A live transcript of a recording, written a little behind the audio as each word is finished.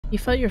You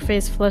felt your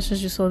face flush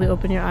as you slowly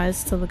opened your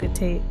eyes to look at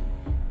Tate.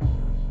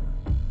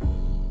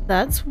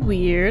 That's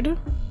weird.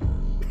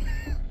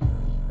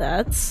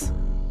 That's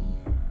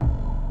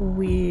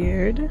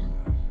weird.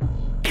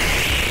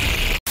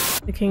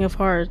 The King of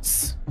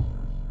Hearts.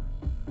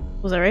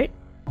 Was that right?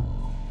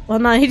 Well,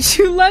 now ain't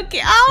you lucky?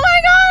 Oh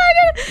my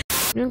god!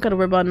 You don't gotta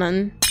worry about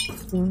nothing.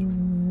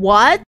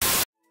 What?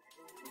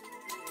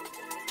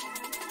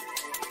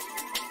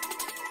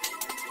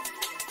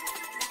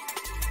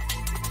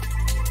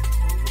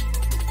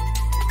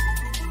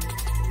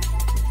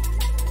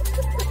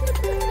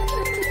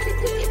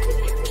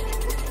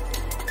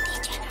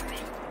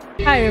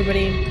 Hi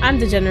everybody, I'm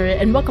Degenerate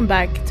and welcome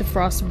back to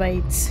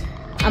Frostbite.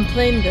 I'm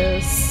playing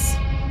this.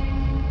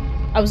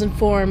 I was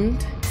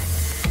informed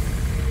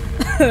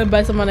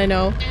by someone I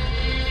know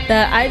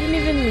that I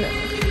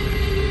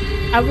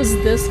was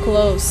this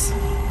close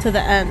to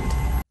the end.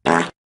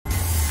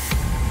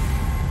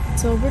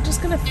 So we're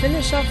just gonna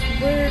finish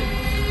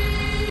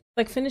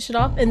it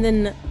off and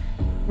then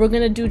we're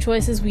gonna do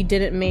choices we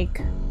didn't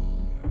make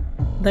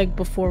like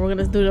before. We're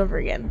gonna do it over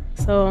again.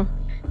 So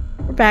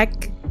we're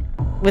back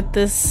with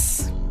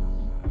this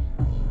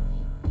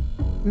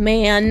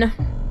man.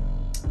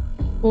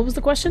 What was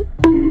the question?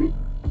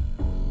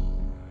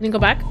 Didn't go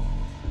back?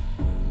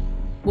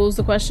 What was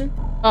the question?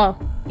 Oh,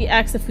 he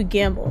asked if we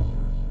gamble.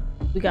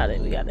 We got it.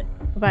 Go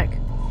back.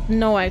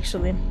 No,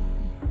 actually.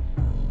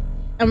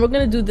 And we're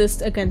gonna do this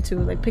again too,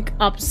 like pick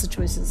opposite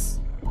choices.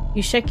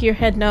 You shake your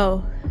head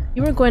no.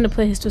 You weren't going to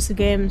play his twisted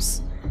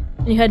games,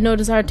 and you had no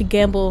desire to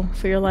gamble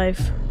for your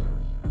life.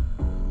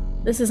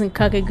 This isn't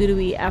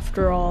Kakegurui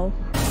after all.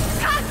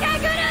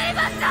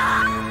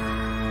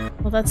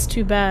 Well, that's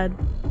too bad.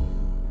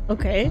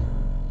 Okay.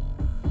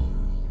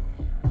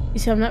 You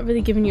see, I'm not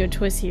really giving you a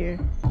choice here.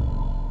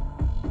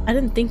 I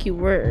didn't think you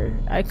were.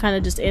 I kind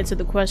of just answered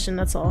the question,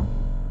 that's all.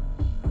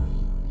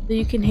 So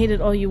you can hate it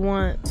all you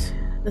want.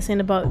 This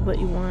ain't about what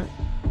you want.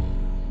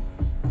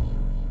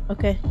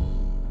 Okay.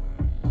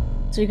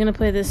 So you're gonna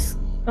play this...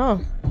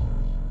 Oh.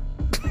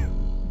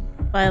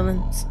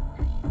 Violence.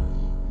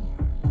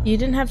 You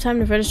didn't have time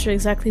to register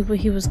exactly what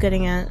he was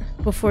getting at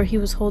before he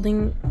was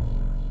holding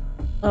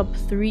up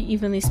 3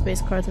 evenly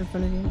spaced cards in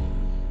front of you.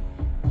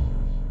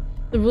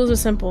 The rules are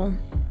simple.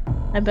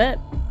 I bet.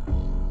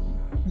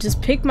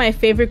 Just pick my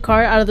favorite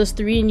card out of those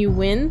 3 and you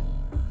win?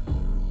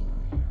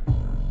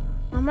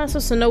 How am I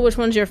supposed to know which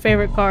one's your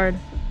favorite card?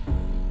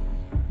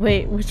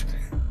 Wait, which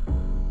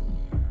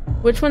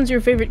one's your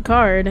favorite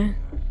card?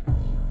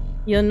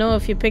 You'll know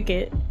if you pick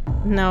it.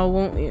 Now,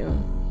 won't you?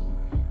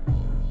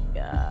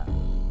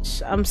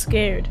 Gosh, I'm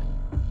scared.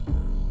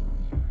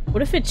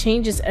 What if it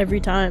changes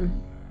every time?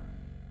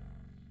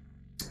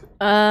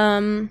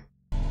 I'm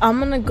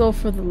gonna go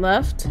for the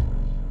left,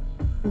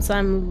 since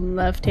I'm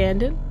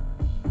left-handed.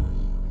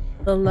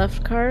 The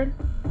left card.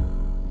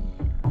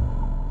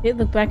 He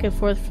looked back and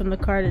forth from the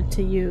card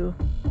to you,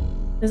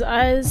 his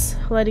eyes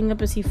lighting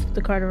up as he flipped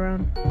the card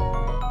around.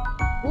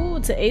 Ooh,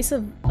 it's an ace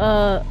of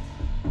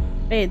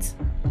spades.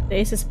 The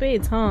ace of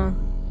spades, huh?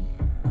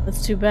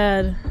 That's too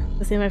bad.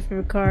 This ain't my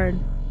favorite card.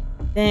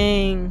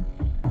 Dang.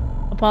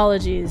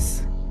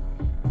 Apologies.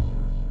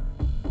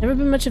 Never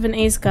been much of an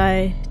ace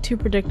guy. Too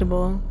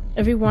predictable.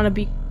 Every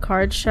wannabe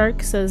card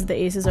shark says the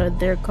aces are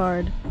their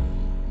card.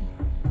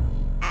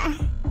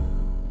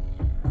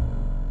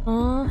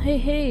 Aw,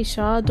 hey,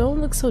 Shaw,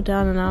 don't look so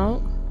down and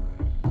out.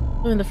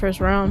 We're in the first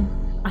round.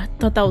 I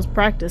thought that was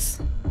practice.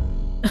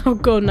 I'll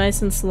go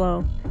nice and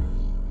slow.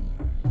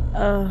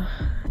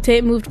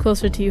 Tate moved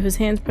closer to you, his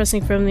hands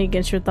pressing firmly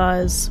against your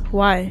thighs.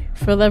 Why?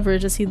 For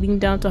leverage as he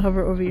leaned down to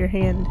hover over your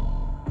hand.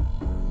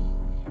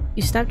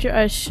 You snapped your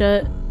eyes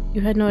shut.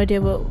 You had no idea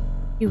what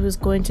he was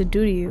going to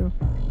do to you,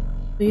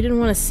 but you didn't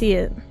want to see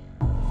it.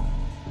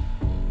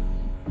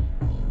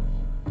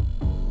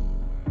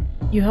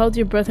 You held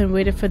your breath and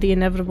waited for the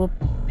inevitable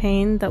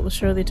pain that was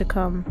surely to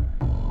come.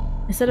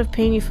 Instead of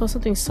pain, you felt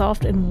something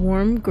soft and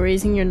warm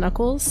grazing your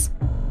knuckles.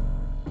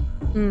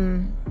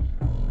 You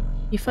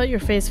felt your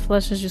face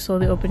flush as you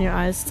slowly opened your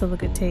eyes to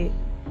look at Tate.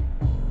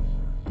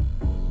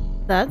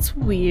 That's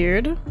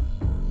weird.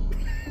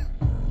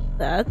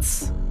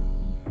 That's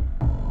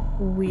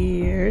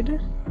weird.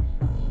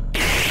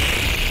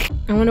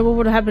 I wonder what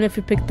would happen if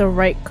you picked the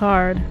right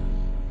card.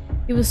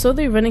 He was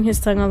slowly running his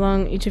tongue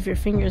along each of your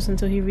fingers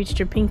until he reached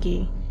your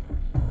pinky,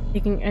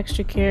 taking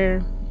extra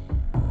care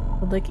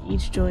to lick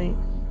each joint.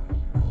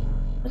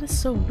 That is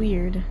so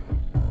weird.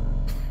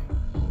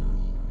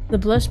 The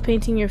blush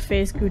painting your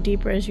face grew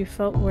deeper as you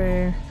felt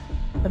where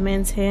the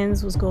man's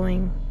hands was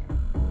going,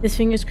 his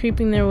fingers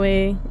creeping their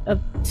way up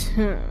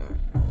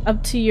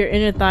to your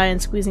inner thigh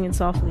and squeezing it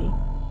softly.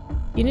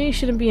 You knew you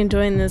shouldn't be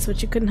enjoying this,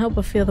 but you couldn't help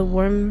but feel the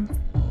warmth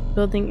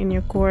building in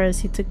your core as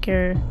he took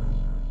care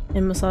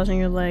in massaging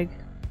your leg.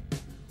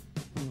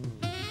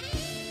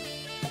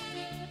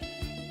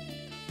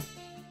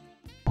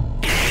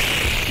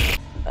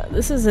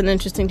 This is an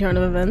interesting turn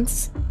of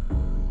events.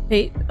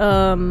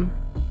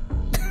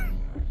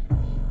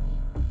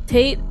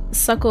 Tate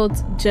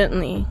suckled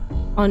gently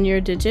on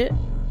your digit.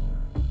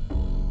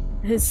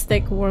 his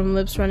thick, warm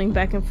lips running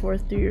back and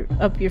forth through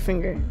up your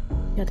finger.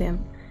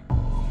 Goddamn.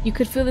 You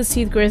could feel the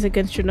teeth graze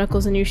against your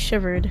knuckles and you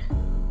shivered.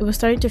 It was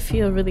starting to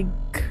feel really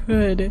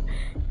good,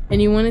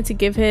 and you wanted to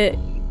give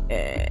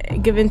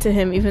in to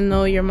him even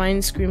though your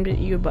mind screamed at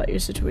you about your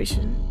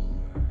situation.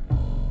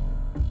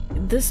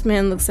 This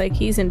man looks like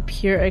he's in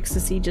pure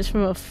ecstasy just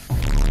from a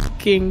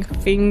fucking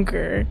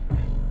finger.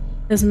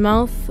 His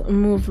mouth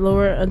moved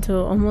lower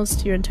until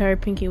almost your entire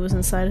pinky was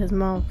inside his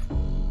mouth.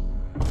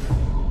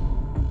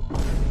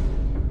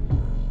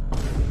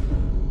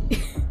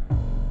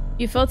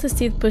 You felt his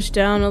teeth push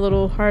down a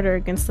little harder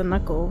against the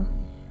knuckle,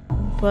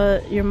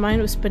 but your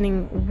mind was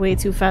spinning way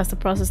too fast to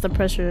process the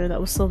pressure that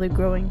was slowly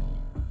growing.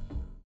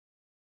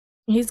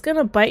 He's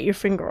gonna bite your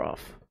finger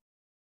off.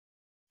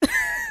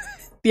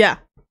 Yeah.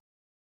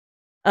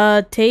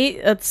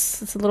 Tate,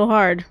 it's a little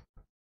hard.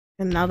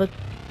 And now the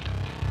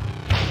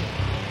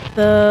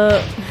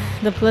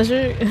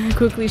pleasure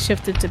quickly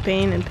shifted to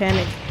pain and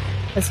panic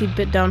as he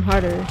bit down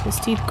harder, his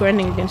teeth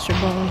grinding against your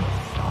bone.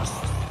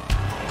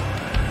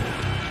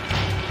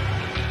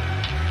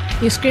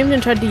 You screamed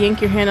and tried to yank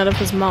your hand out of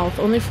his mouth,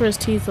 only for his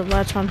teeth to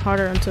latch on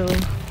harder until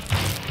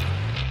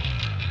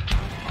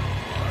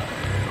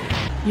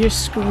your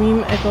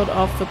scream echoed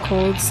off the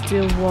cold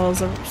steel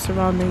walls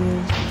surrounding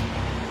you.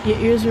 Your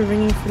ears were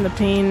ringing from the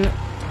pain,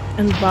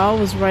 and bile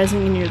was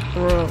rising in your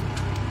throat.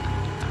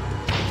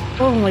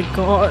 Oh my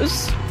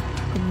gosh.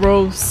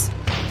 Gross.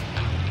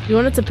 You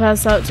wanted to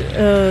pass out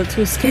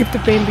to escape the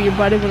pain, but your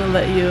body wouldn't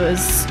let you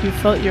as you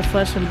felt your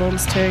flesh and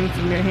bones tearing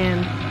from your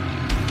hand.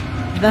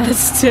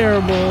 That's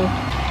terrible.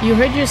 You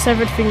heard your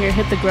severed finger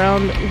hit the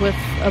ground with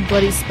a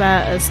bloody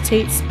spat as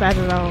Tate spat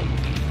it out.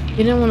 You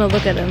didn't want to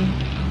look at him.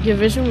 Your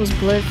vision was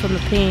blurred from the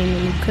pain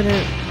and you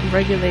couldn't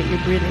regulate your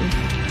breathing.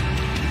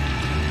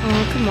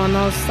 Oh, come on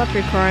now, stop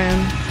your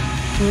crying.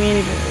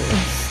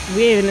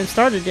 We ain't even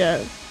started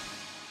yet.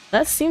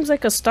 That seems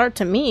like a start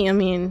to me. I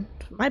mean,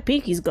 my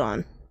pinky's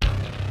gone.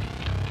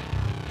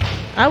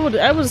 I would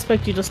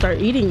expect you to start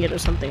eating it or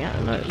something. I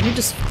don't know. You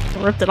just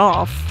ripped it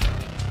off.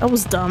 That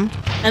was dumb.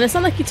 And it's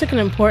not like he took an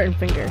important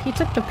finger. He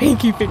took the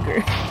pinky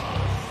finger.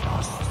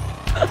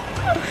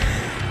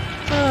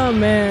 Oh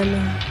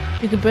man.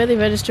 You could barely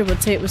register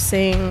what Tate was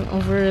saying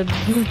over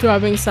the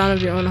throbbing sound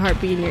of your own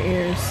heartbeat in your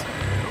ears.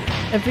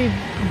 Every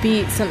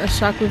beat sent a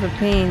shockwave of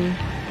pain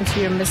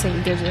into your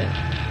missing digit.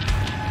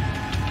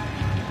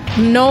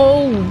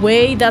 No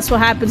way that's what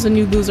happens when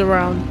you lose a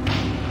round.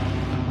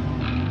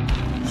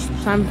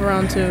 Time for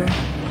round 2.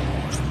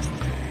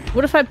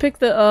 What if I pick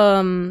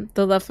the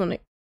left one?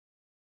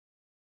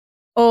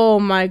 Oh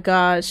my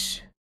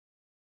gosh.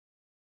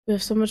 We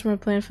have so much more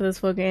planned for this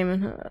full game,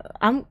 and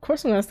of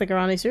course I'm gonna stick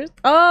around. Are you serious?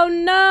 Oh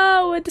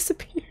no, it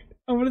disappeared.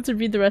 I wanted to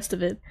read the rest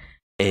of it.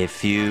 A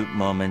few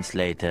moments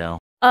later.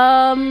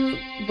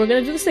 We're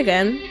gonna do this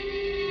again.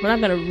 We're not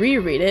gonna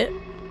reread it,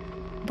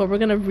 but we're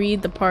gonna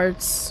read the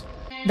parts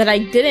that I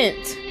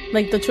didn't,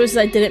 like the choices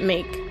I didn't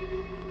make.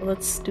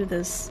 Let's do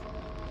this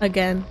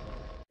again.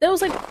 There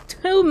was like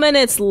 2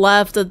 minutes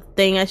left of the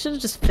thing. I should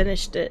have just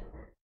finished it.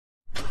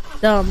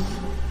 Dumb.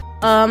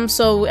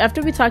 So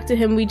after we talked to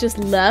him, we just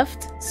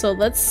left. So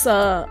let's,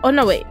 oh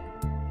no, wait.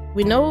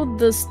 We know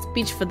the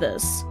speech for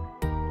this.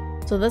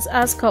 So let's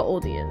ask how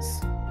old he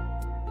is.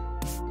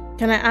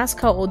 Can I ask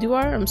how old you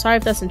are? I'm sorry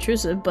if that's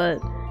intrusive,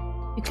 but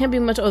you can't be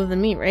much older than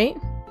me, right?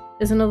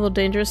 Isn't it a little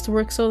dangerous to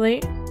work so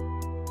late?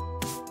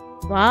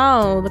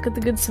 Wow, look at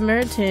the Good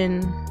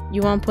Samaritan.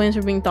 You want points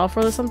for being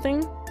thoughtful or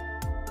something?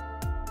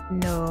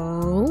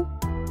 No.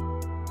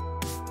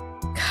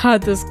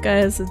 God, this guy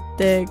is a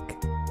dick.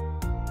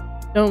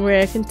 Don't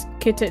worry, I can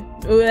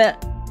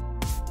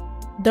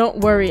Don't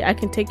worry, I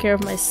can take care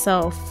of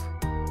myself.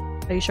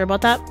 Are you sure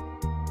about that?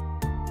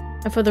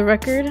 And for the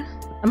record,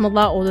 I'm a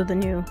lot older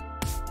than you.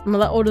 I'm a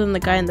lot older than the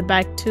guy in the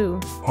back too.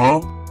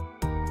 Huh?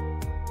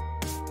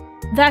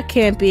 That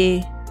can't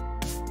be.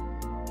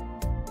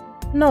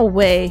 No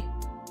way.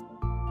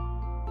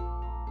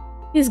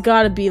 He's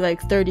gotta be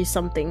like 30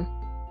 something.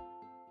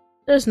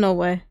 There's no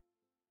way.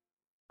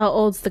 How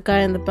old's the guy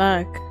in the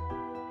back?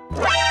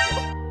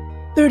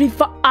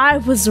 35. I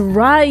was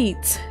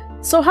right.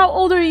 So how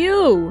old are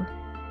you?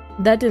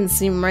 That didn't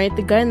seem right.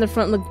 The guy in the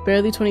front looked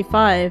barely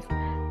 25.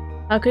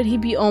 How could he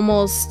be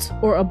almost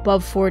or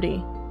above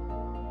 40?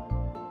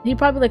 He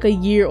probably like a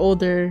year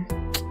older.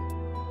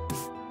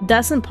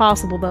 That's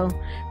impossible though.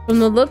 From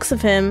the looks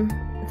of him,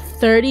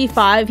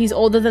 35. He's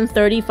older than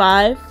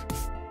 35.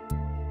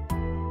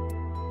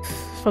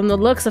 From the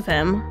looks of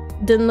him,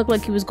 didn't look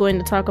like he was going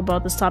to talk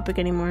about this topic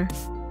anymore.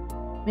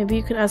 Maybe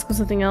you could ask him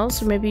something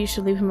else, or maybe you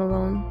should leave him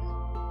alone.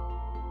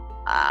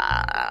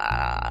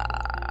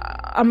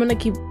 I'm gonna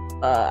keep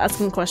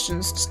asking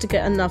questions just to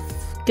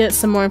get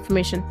some more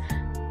information.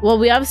 Well,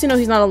 we obviously know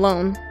he's not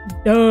alone.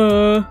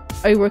 Duh.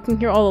 Are you working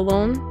here all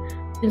alone?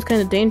 Seems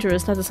kind of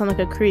dangerous not to sound like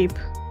a creep.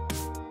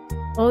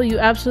 Oh, you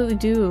absolutely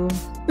do.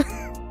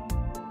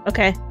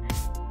 Okay.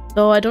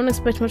 Though I don't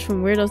expect much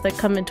from weirdos that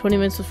come in 20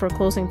 minutes before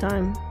closing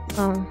time.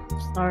 Oh,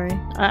 sorry.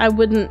 I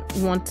wouldn't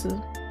want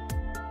to.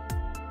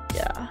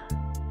 Yeah.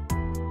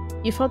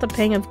 You felt a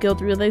pang of guilt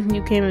realizing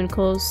you came in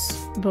close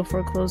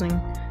before closing.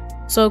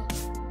 So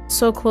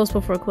close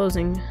before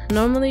closing.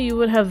 Normally you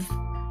would have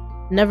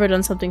never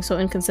done something so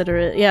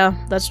inconsiderate. Yeah,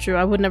 that's true.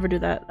 I would never do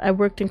that. I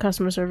worked in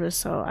customer service,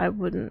 so I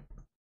wouldn't.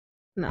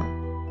 No.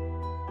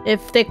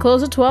 If they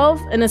close at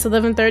 12 and it's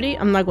 11:30,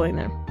 I'm not going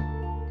there.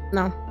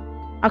 No.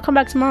 I'll come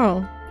back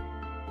tomorrow.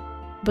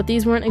 But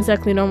these weren't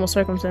exactly normal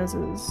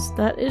circumstances.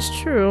 That is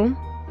true.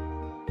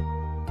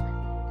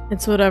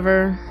 It's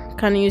whatever.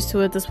 Kinda used to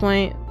it at this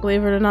point.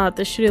 Believe it or not,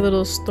 this shitty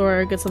little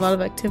store gets a lot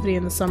of activity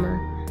in the summer.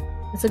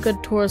 It's a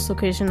good tourist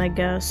location, I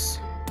guess.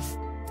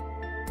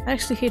 I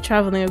actually hate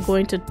traveling or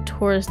going to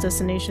tourist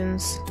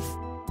destinations.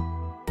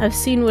 I've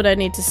seen what I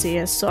need to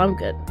see, so I'm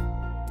good.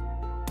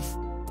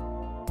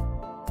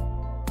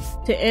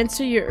 To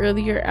answer your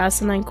earlier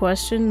asinine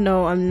question,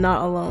 no, I'm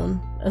not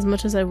alone. As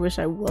much as I wish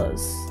I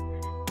was.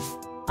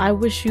 I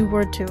wish you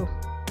were too.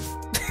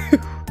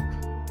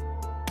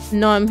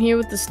 No, I'm here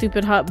with the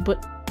stupid hot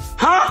but-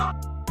 Huh?!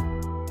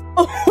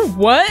 Oh,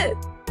 what?!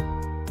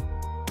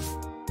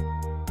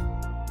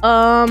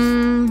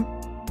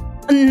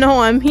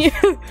 No, I'm here-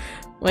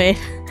 Wait.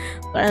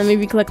 Sorry, let me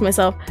recollect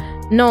myself.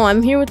 No,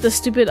 I'm here with the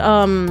stupid,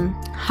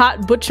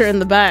 hot butcher in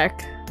the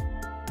back.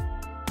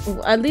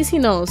 At least he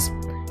knows.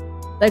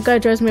 That guy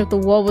drives me up the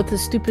wall with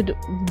his stupid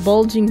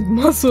bulging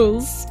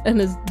muscles and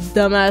his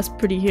dumbass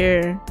pretty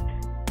hair.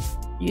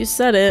 You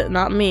said it,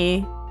 not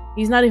me.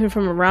 He's not even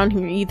from around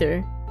here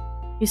either.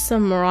 He's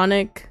some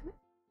moronic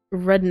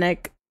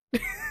redneck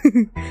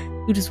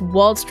who just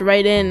waltzed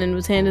right in and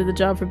was handed the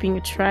job for being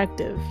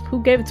attractive.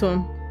 Who gave it to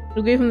him?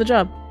 Who gave him the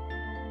job?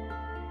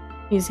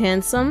 He's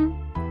handsome?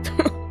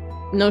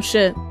 No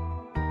shit.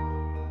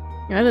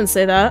 I didn't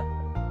say that.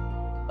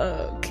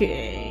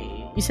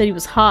 Okay. You said he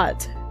was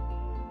hot.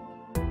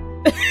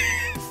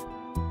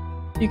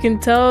 You can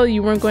tell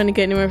you weren't going to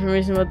get any more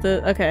information about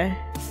the- okay.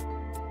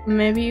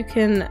 Maybe you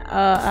can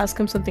ask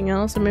him something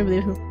else, or maybe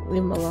leave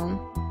him alone.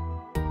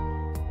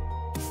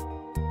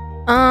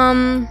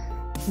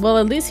 Well,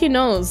 at least he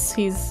knows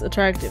he's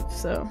attractive,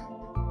 so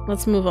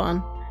let's move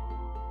on.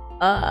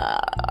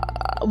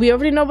 We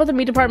already know about the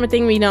meat department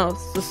thing, we know.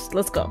 Just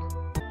let's go.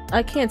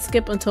 I can't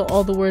skip until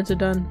all the words are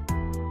done.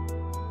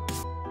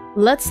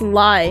 Let's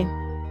lie.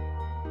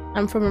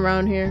 I'm from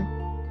around here.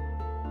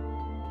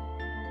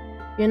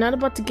 You're not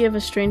about to give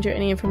a stranger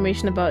any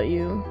information about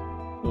you.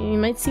 He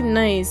might seem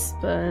nice,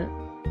 but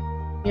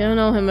you don't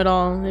know him at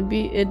all. It'd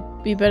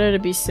be better to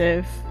be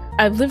safe.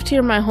 I've lived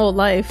here my whole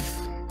life.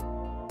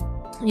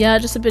 Yeah,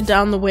 just a bit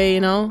down the way, you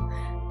know?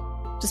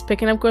 Just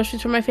picking up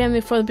groceries for my family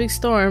before the big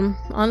storm.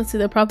 Honestly,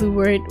 they're probably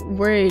worried.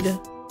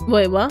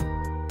 Wait, what?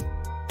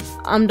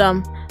 I'm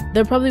dumb.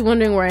 They're probably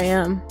wondering where I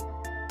am.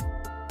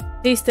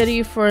 They study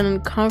you for an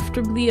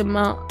uncomfortably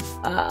amount.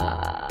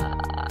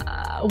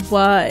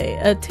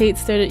 Why? Tate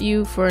stared at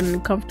you for an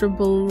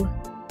uncomfortable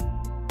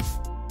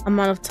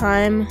amount of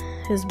time,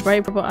 his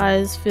bright purple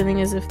eyes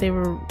feeling as if they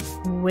were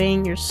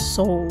weighing your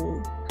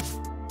soul.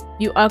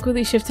 You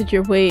awkwardly shifted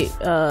your weight,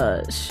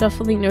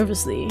 shuffling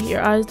nervously.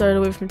 Your eyes darted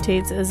away from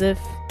Tate's as if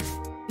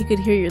he could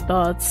hear your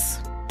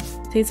thoughts.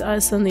 Tate's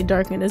eyes suddenly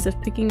darkened as if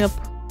picking up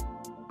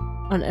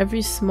on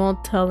every small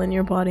tell in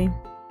your body.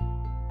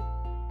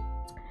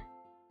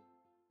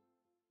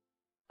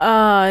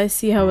 Ah, I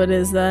see how it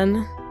is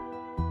then.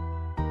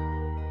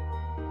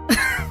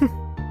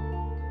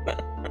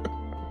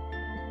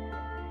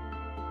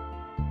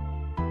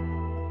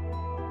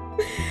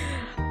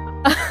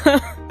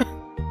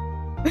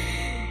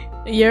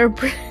 You're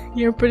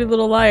a pretty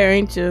little liar,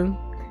 ain't you?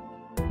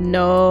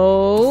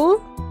 No.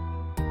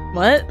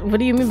 What? What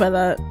do you mean by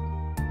that?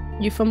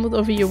 You fumbled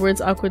over your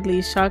words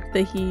awkwardly, shocked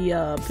that he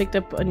picked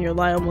up on your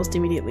lie almost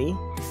immediately.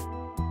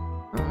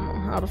 I don't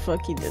know how the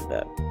fuck he did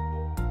that.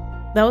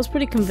 That was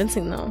pretty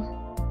convincing though.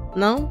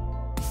 No?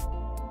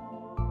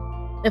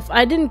 If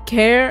I didn't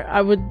care,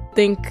 I would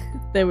think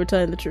they were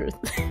telling the truth.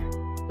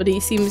 But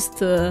he seems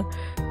to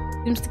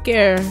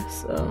care,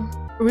 so.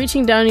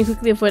 Reaching down, you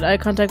quickly avoid eye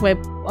contact by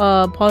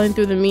pawing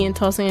through the meat and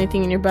tossing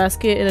anything in your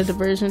basket in a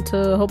diversion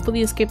to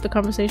hopefully escape the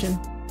conversation.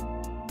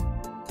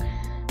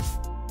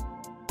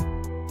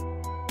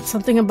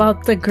 Something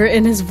about the grit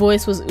in his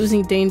voice was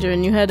oozing danger,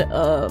 and you had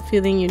a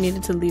feeling you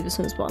needed to leave as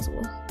soon as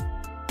possible.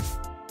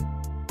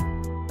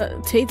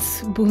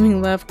 Tate's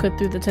booming laugh cut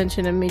through the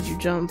tension and made you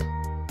jump.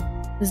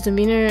 His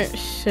demeanor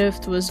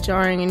shift was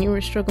jarring, and you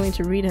were struggling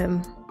to read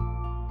him.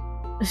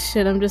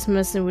 Shit, I'm just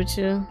messing with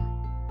you.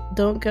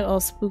 Don't get all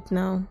spooked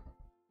now.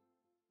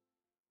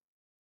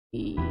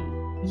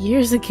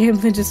 Years of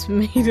gambling just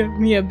made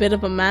me a bit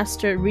of a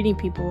master at reading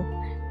people.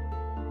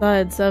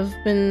 Besides, I've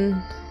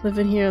been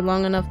living here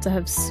long enough to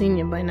have seen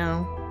you by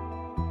now.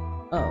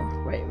 Oh,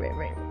 right.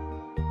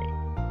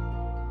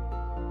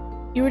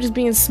 You were just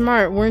being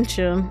smart, weren't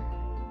you?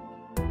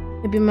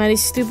 It'd be mighty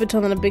stupid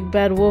telling a big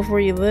bad wolf where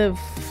you live,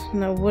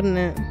 now wouldn't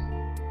it?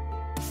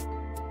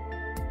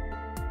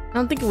 I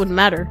don't think it would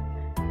matter.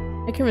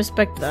 I can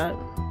respect that.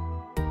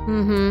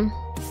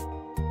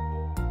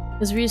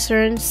 His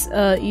reassurance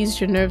eased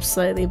your nerves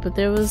slightly, but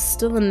there was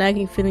still a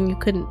nagging feeling you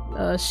couldn't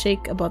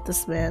shake about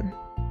this man.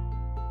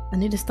 I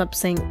need to stop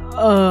saying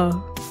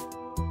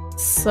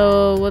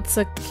So what's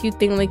a cute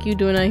thing like you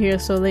doing out here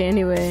so late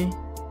anyway?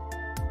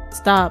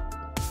 Stop.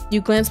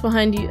 You glance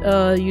behind you,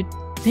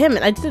 damn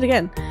it, I did it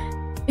again.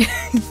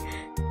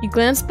 You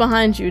glance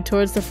behind you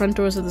towards the front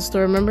doors of the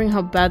store, remembering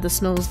how bad the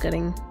snow was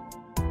getting.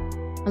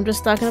 I'm just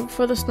stocking up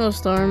before the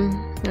snowstorm.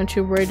 Aren't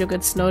you worried you'll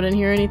get snowed in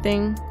here or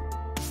anything?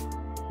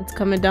 It's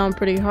coming down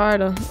pretty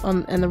hard,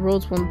 and the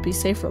roads won't be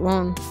safe for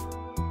long.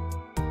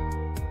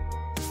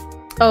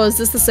 Oh, is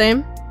this the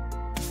same?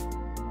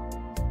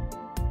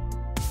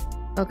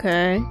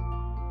 Okay.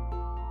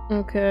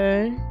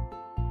 Okay.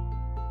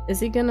 Is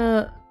he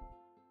gonna...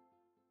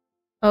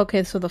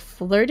 Okay, so the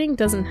flirting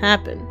doesn't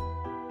happen.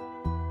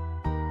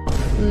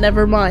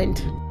 Never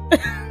mind.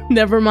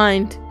 Never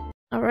mind.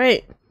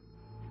 Alright.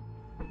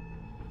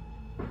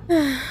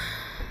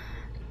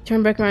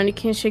 Turn back around. You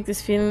can't shake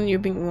this feeling you're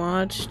being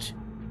watched.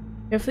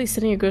 Carefully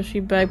setting your grocery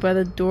bag by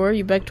the door,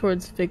 you back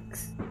towards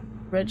Vic's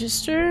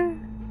register?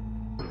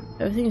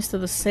 Everything is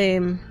still the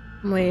same.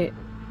 Wait.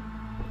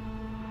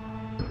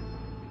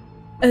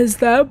 Is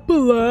that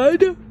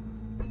blood?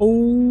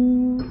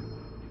 Oh.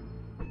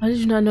 How did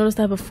you not notice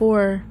that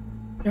before?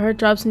 Your heart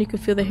drops and you can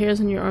feel the hairs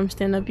on your arm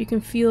stand up. You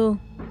can feel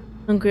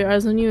hungry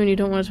eyes on you and you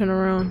don't want to turn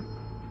around.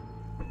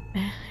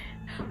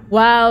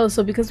 Wow,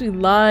 so because we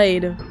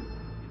lied.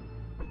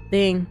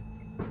 Dang.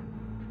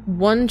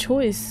 One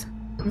choice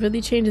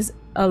really changes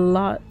a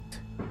lot.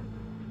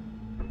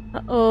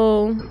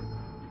 Uh-oh.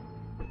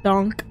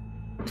 Donk.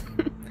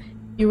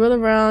 You roll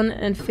around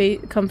and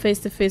come face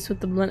to face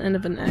with the blunt end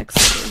of an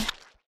axe.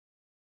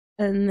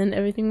 And then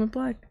everything went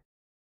black.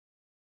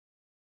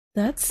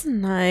 That's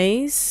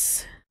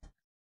nice.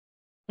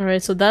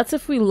 Alright, so that's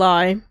if we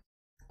lie.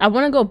 I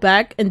want to go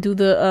back and do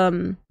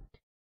the,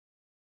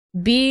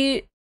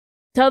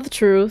 tell the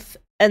truth,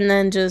 and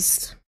then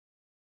just,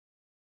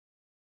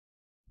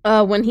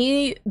 when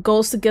he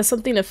goes to get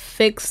something to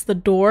fix the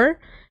door,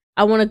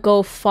 I want to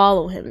go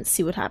follow him and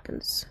see what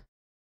happens.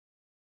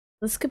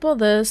 Let's skip all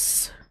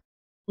this.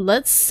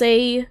 Let's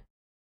say,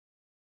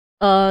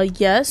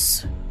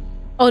 yes.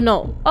 Oh,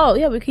 no. Oh,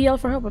 yeah, we could yell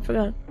for help. I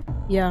forgot.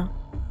 Yeah.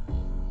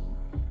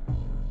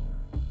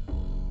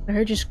 I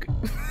heard you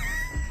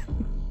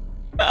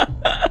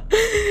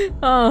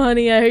Oh,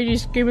 honey, I heard you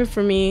screaming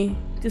for me.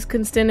 Just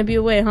couldn't stand to be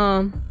away,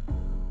 huh?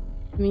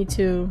 Me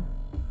too.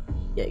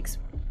 Yikes.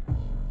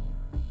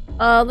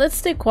 Let's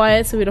stay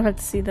quiet so we don't have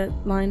to see that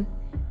line.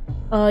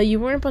 You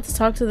weren't about to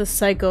talk to the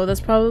psycho.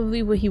 That's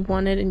probably what he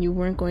wanted and you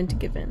weren't going to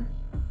give in.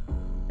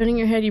 Turning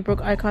your head, you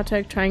broke eye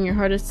contact, trying your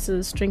hardest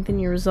to strengthen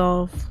your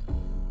resolve.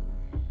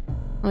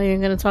 Oh, you're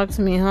gonna talk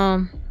to me,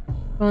 huh?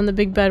 Showing the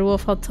big bad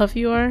wolf how tough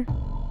you are?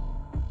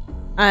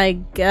 I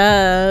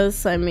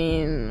guess. I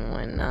mean,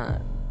 why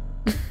not?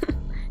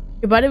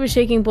 Your body was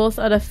shaking both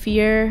out of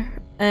fear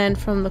and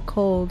from the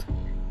cold.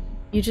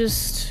 You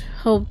just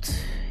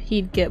hoped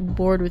he'd get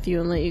bored with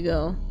you and let you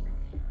go.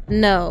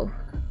 No.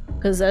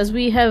 Because as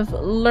we have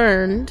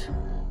learned,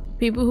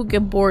 people who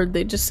get bored,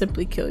 they just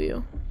simply kill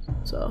you.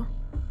 So,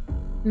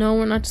 no,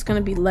 we're not just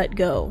gonna be let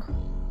go.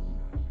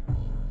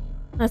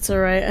 That's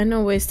alright. I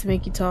know ways to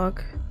make you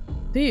talk.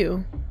 Do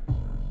you?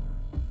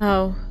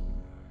 How?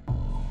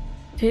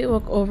 Kate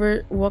walked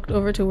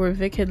over to where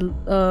Vic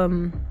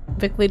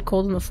laid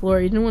cold on the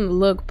floor. You didn't want to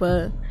look,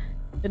 but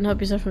didn't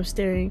help yourself from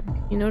staring.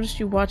 You noticed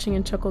you watching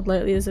and chuckled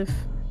lightly as if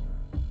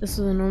this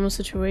was a normal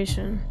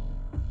situation.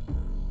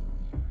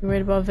 You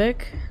worried about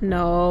Vic?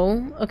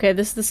 No. Okay,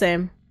 this is the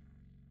same.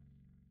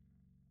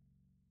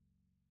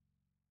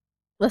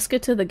 Let's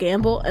get to the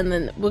gamble, and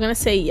then we're gonna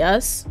say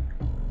yes.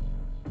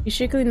 You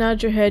shakily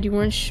nodded your head. You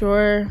weren't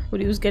sure what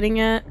he was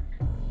getting at,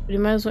 but you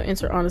might as well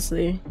answer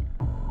honestly.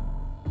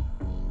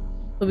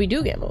 But we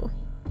do gamble,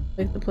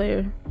 like the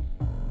player.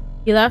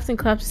 He laughed and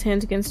clapped his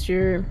hands against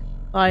your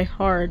thigh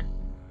hard.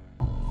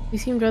 He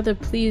seemed rather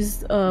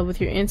pleased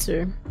with your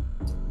answer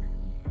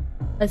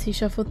as he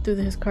shuffled through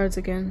his cards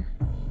again.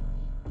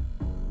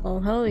 Oh,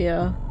 hell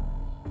yeah.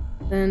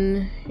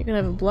 Then you're gonna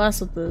have a blast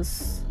with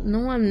this.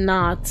 No, I'm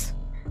not.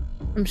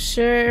 I'm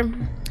sure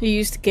you're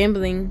used to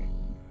gambling.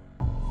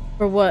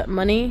 For what?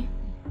 Money?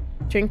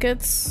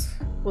 Trinkets?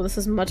 Well, this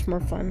is much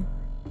more fun.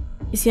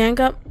 You see, I ain't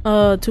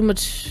got too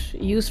much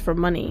use for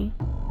money.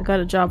 I got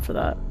a job for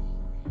that.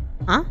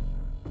 Huh?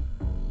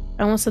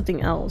 I want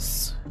something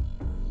else.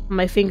 On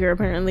my finger,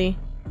 apparently.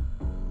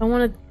 I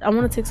want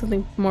to take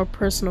something more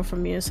personal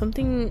from you.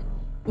 Something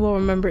we'll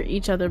remember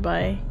each other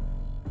by.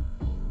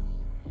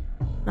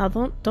 Now,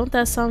 don't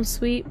that sound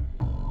sweet?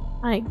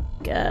 I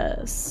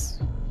guess.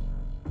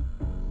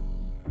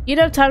 You'd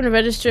have time to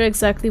register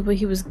exactly what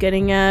he was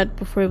getting at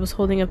before he was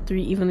holding up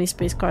 3 evenly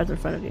spaced cards in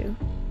front of you.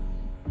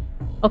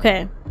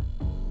 Okay.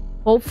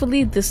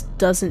 Hopefully this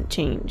doesn't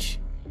change.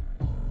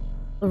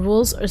 The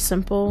rules are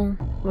simple.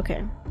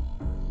 Okay.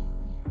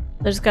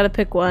 I just gotta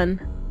pick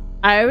one.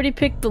 I already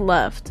picked the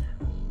left.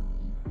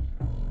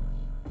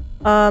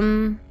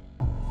 All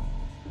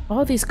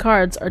these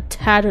cards are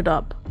tattered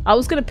up. I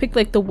was gonna pick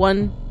like the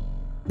one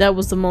that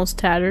was the most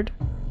tattered.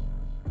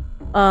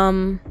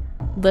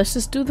 Let's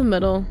just do the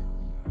middle.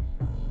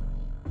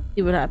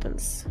 See what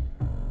happens.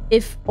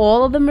 If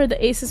all of them are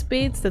the ace of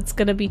spades, that's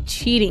gonna be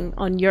cheating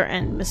on your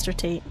end, Mr.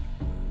 Tate.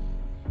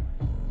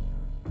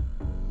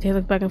 Okay,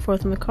 look back and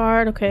forth on the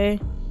card. Okay.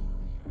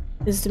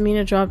 His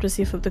demeanor dropped as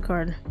he flipped the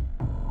card.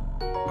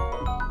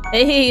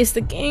 Hey, it's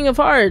the King of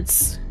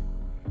Hearts.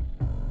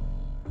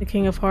 The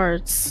King of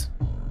Hearts.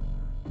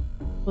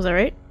 Was that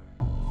right?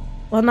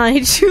 Well, nah,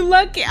 he drew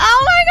lucky.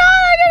 Oh my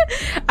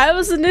god! I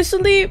was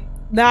initially...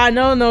 Nah,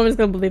 no one's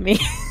gonna believe me.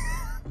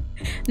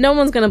 No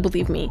one's gonna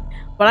believe me.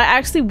 But I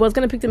actually was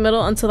gonna pick the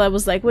middle until I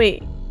was like,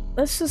 wait,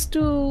 let's just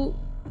do,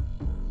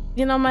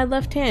 you know, my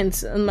left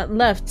hand, my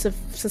left,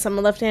 since I'm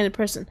a left-handed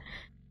person.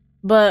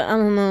 But I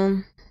don't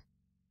know.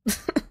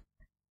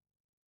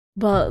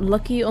 But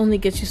lucky only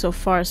gets you so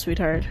far,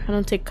 sweetheart. I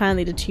don't take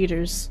kindly to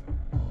cheaters.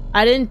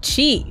 I didn't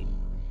cheat.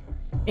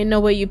 Ain't no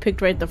way you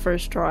picked right the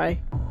first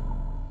try.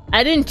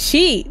 I didn't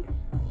cheat.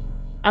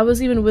 I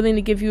was even willing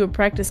to give you a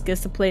practice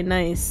guess to play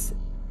nice.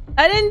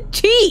 I didn't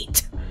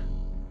cheat.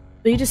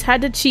 But you just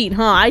had to cheat,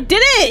 huh? I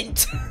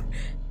didn't!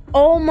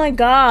 Oh my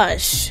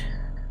gosh.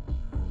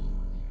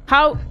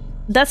 How?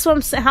 That's what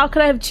I'm saying. How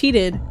could I have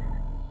cheated?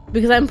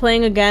 Because I'm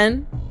playing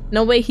again?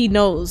 No way he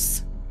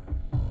knows.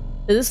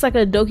 Is this like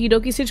a Doki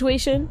Doki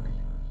situation?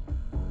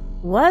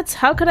 What?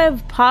 How could I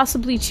have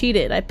possibly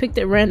cheated? I picked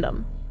it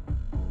random.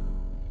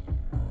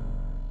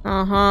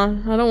 Uh-huh.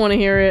 I don't want to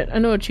hear it. I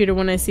know a cheater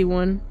when I see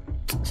one.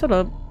 Shut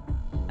up.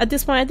 At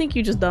this point, I think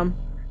you're just dumb.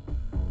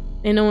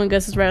 Ain't no one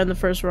guesses right in the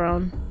first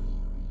round.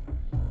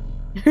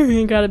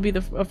 It gotta be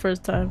the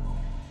first time.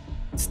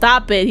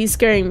 Stop it. He's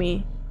scaring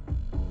me.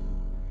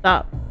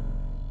 Stop.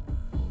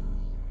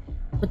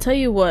 I'll tell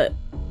you what.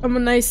 I'm a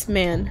nice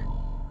man.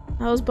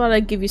 I was about to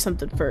give you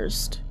something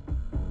first.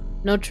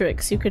 No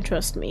tricks. You can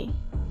trust me.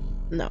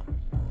 No.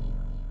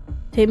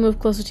 Tate moved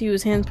closer to you,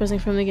 his hands pressing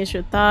firmly against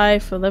your thigh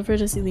for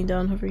leverage as he leaned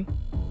down, hovering.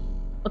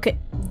 Okay,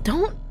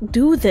 don't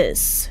do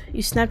this.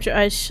 You snapped your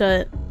eyes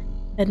shut.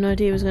 Had no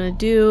idea what he was gonna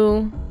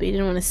do, but you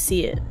didn't want to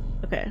see it.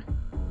 Okay.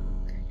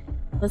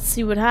 Let's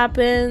see what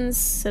happens.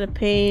 Set of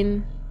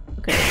pain.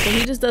 Okay, so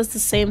he just does the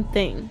same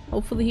thing.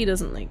 Hopefully he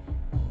doesn't, like,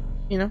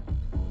 you know?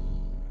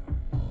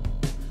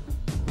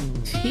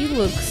 He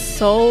looks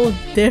so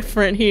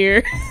different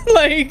here.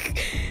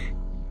 Like,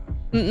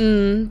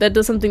 that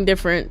does something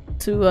different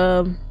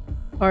to,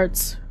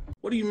 Hearts.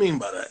 What do you mean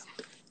by that?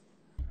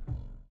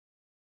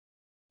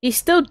 He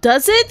still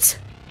does it?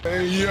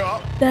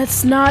 Yeah.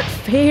 That's not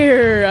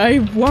fair. I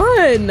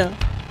won.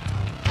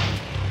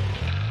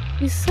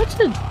 He's such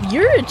a...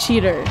 You're a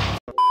cheater.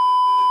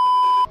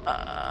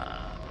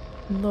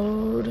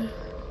 Load.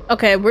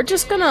 Okay, we're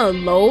just gonna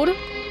load.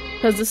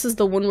 Because this is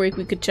the one where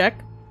we could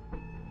check.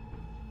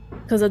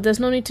 Because there's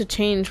no need to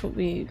change what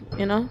we...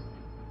 You know?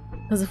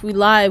 Because if we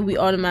lie, we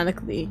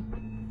automatically...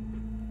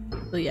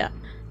 So yeah.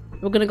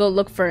 We're gonna go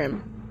look for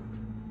him.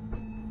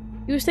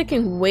 He was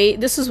taking way...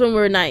 This is when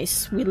we're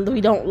nice. We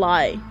don't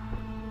lie.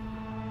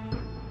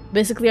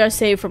 Basically our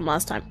save from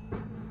last time.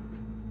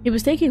 He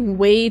was taking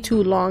way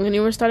too long and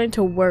you were starting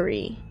to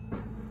worry.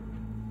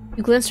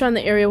 You glanced around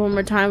the area one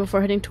more time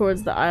before heading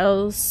towards the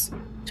aisles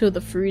to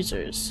the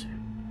freezers.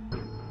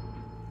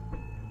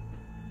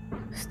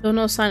 Still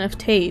no sign of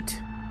Tate.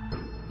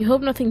 You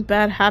hope nothing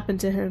bad happened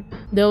to him.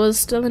 There was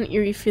still an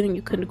eerie feeling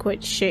you couldn't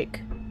quite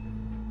shake.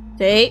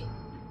 Tate?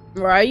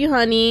 Where are you,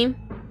 honey?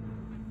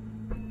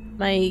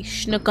 My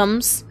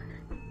schnookums.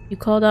 You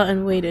called out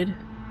and waited.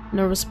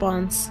 No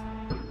response.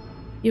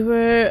 You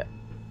were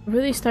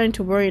really starting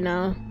to worry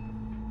now.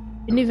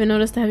 You didn't even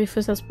notice the heavy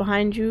footsteps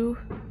behind you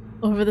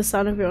over the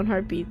sound of your own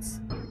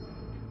heartbeats.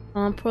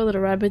 Oh, poor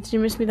little rabbit. Did you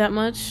miss me that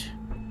much?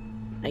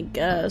 I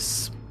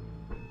guess.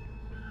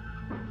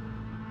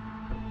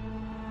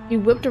 You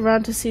whipped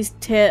around to see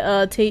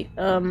Tate,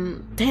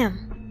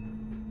 damn.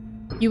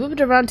 You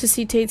whipped around to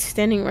see Tate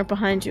standing right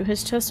behind you,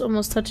 his chest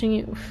almost touching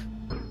you.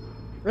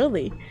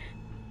 Really?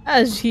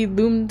 As he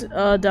loomed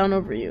down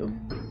over you.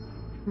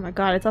 Oh my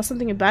god, I thought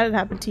something bad had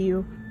happened to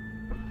you.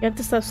 You have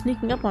to stop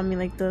sneaking up on me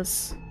like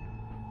this.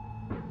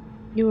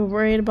 You were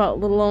worried about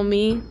little old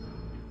me?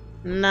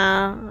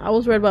 Nah, I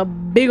was worried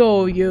about big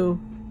old you.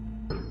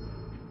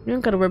 You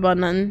don't gotta worry about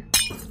nothing.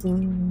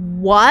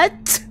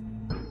 What?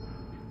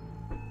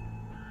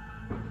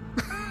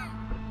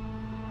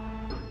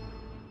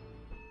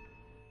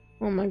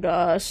 Oh my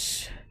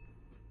gosh.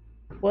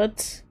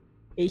 What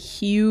a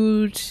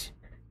huge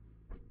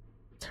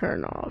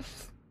turn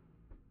off.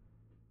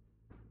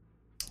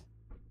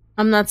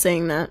 I'm not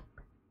saying that.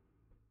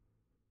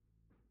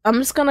 I'm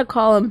just gonna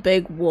call him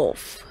Big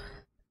Wolf.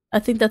 I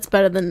think that's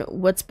better than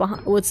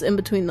what's in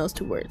between those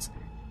two words.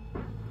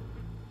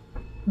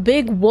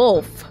 Big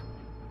Wolf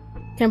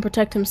can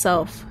protect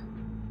himself.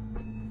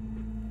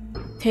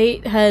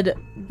 Tate had...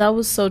 That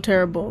was so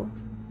terrible.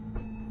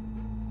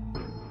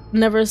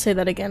 Never say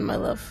that again, my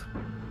love.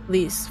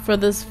 Please.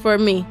 For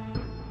me.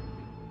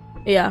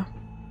 Yeah.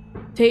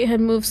 Tate had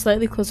moved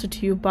slightly closer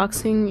to you,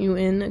 boxing you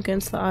in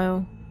against the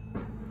aisle.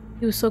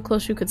 He was so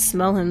close you could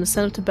smell him, the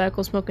scent of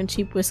tobacco smoke and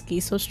cheap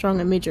whiskey, so strong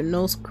it made your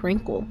nose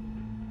crinkle.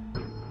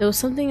 There was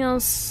something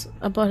else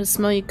about his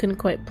smell you couldn't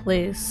quite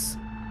place.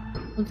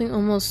 Something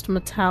almost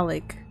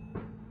metallic.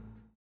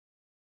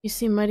 You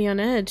seem mighty on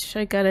edge.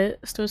 I get it.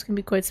 Stores can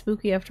be quite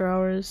spooky after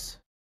hours.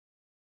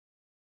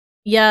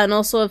 Yeah, and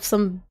also if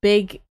some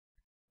big,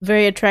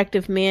 very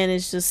attractive man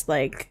is just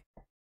like,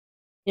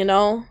 you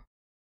know,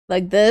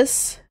 like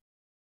this,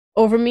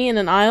 over me in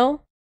an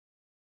aisle,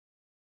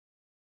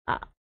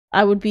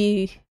 I would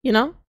be, you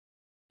know?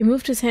 He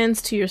moved his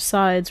hands to your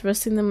sides,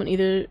 resting them on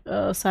either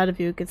side of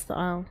you against the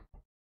aisle.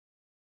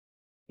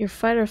 Your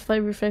fight or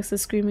flight reflex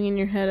is screaming in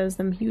your head as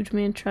the huge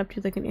man trapped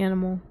you like an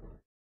animal.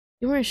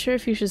 You weren't sure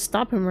if you should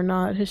stop him or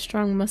not. His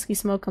strong, musky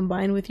smell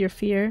combined with your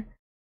fear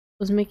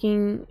was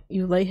making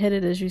you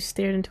lightheaded as you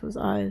stared into his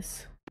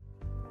eyes.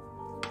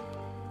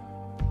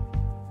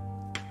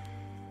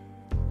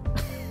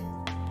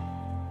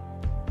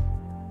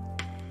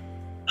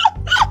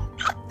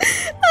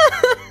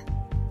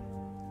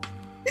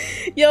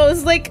 Yo,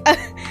 it's like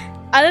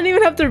I don't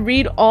even have to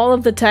read all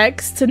of the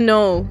text to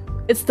know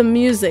it's the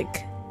music.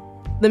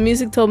 The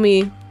music told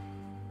me,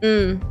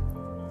 we're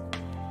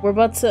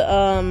about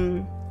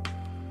to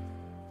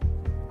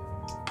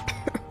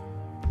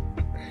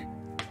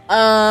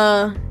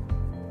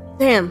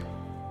damn.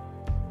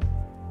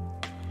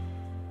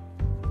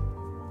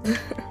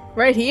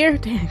 Right here?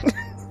 Damn.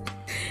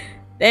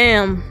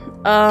 Damn.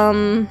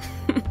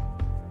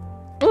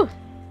 Ooh.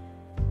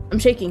 I'm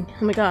shaking.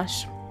 Oh my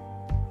gosh.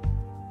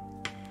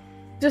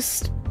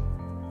 Just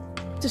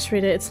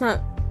read it. It's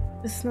not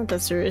that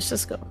serious.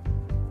 Just go.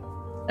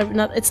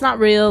 It's not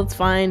real. It's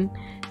fine.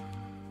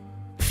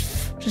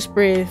 Just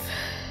breathe.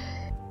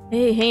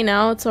 Hey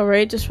now, it's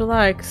alright. Just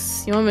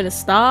relax. You want me to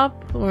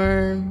stop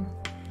or?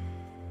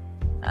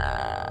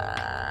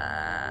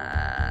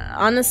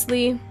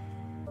 Honestly,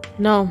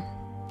 no.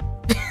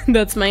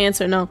 That's my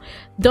answer. No.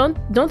 Don't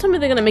tell me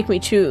they're gonna make me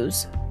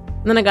choose.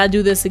 And then I gotta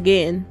do this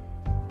again.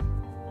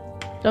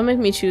 Don't make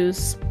me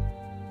choose.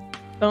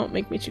 Don't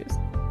make me choose.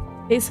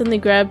 Tate suddenly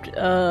grabbed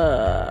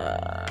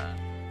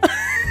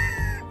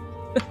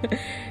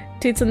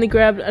Tate suddenly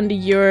grabbed under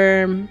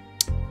your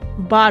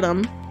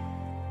bottom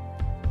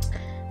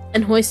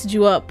and hoisted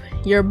you up.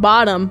 Your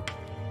bottom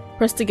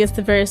pressed against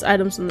the various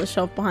items on the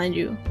shelf behind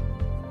you,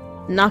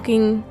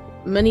 knocking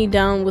many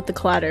down with a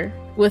clatter.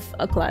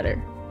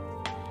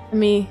 Let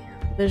me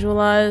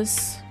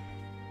visualize.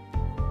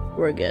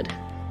 We're good.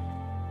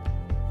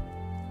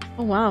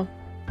 Oh wow.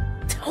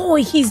 Oh,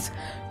 he's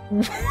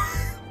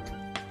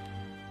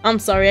I'm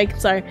sorry.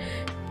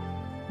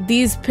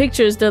 These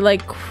pictures,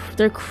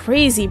 they're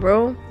crazy,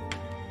 bro.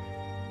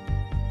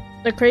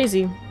 They're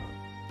crazy.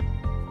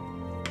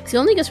 He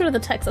only gets rid of the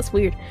text. That's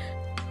weird.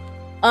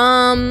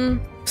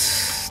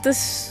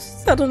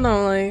 This, I don't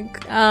know,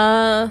 like,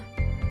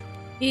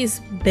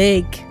 he's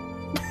big.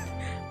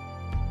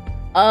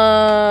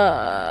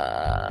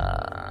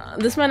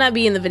 This might not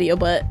be in the video,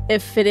 but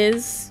if it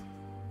is,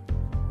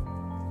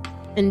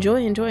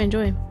 enjoy.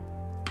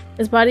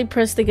 His body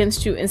pressed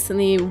against you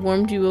instantly,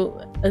 warmed you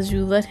as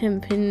you let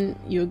him pin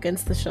you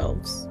against the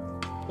shelves.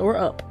 Or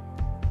up.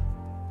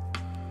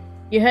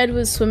 Your head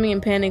was swimming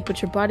in panic,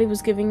 but your body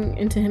was giving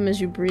into him as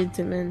you breathed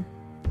him in.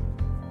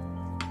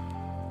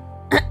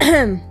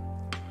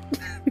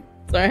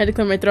 Sorry, I had to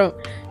clear my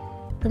throat.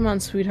 Come on,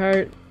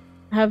 sweetheart.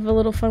 Have a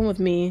little fun with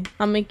me.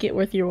 I'll make it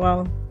worth your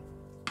while.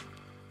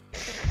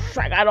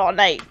 I got all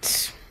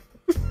night.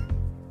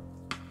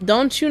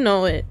 Don't you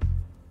know it?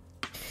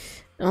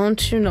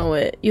 Don't you know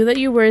it? You let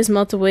your worries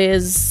melt away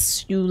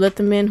as you let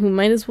the man who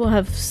might as well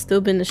have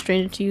still been a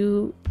stranger to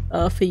you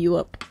fill you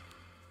up.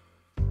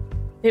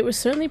 They were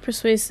certainly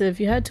persuasive,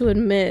 you had to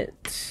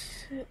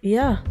admit.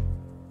 Yeah.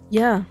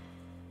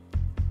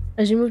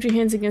 As you moved your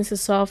hands against his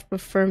soft but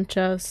firm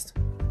chest.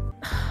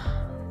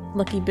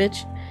 Lucky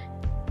bitch.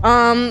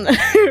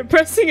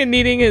 Pressing and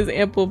kneading his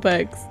ample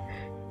pecs.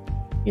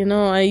 You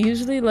know, I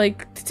usually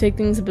like to take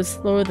things a bit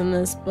slower than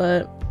this,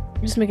 but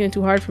you're just making it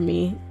too hard for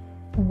me.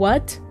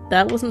 What?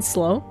 That wasn't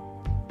slow?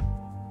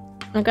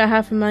 I got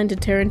half a mind to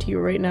tear into you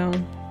right now.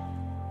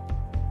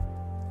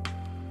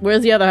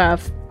 Where's the other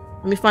half?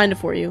 Let me find it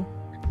for you.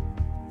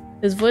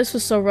 His voice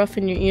was so rough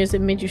in your ears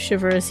it made you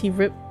shiver as he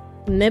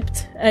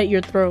nipped at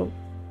your throat.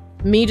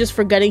 Me just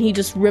forgetting he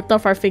just ripped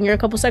off our finger a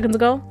couple seconds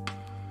ago?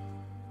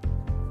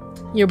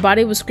 Your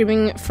body was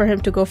screaming for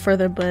him to go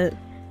further, but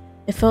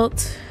it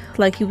felt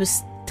like he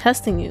was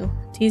testing you,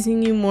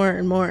 teasing you more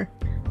and more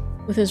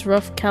with his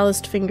rough,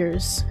 calloused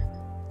fingers.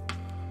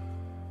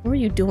 What were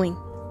you doing?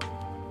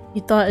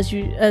 You thought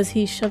as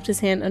he shoved his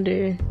hand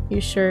under your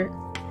shirt.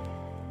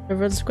 The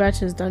red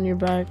scratches down your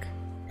back.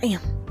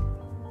 Damn.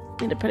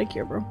 Need a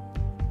pedicure, bro.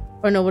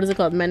 Or no, what is it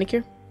called?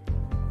 Manicure?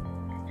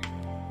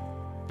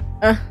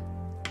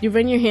 You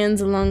ran your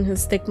hands along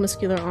his thick,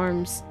 muscular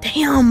arms.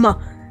 Damn!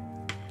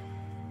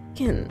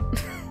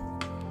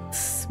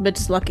 This bitch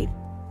is lucky.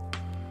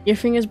 Your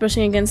fingers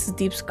brushing against his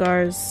deep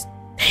scars.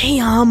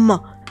 Damn!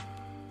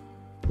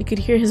 You could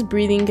hear his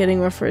breathing getting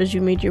rougher as you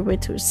made your way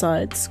to his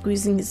side,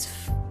 squeezing his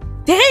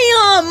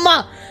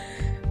damn!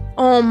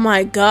 Oh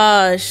my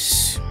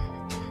gosh.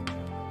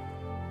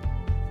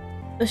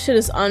 This shit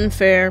is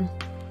unfair.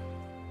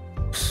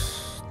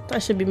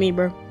 That should be me,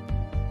 bro.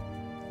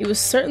 He was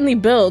certainly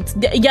built.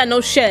 Yeah,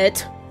 no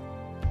shit.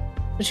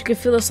 but you could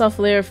feel a soft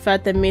layer of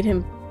fat that made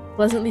him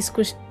pleasantly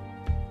squished.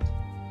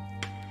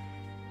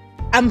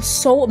 I'm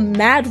so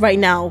mad right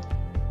now.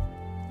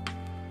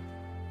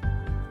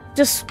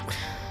 Just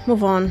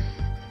move on.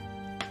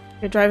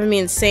 You're driving me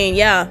insane,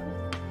 yeah.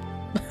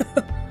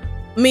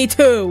 Me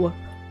too.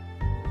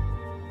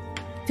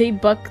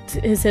 Tate bucked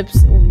his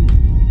hips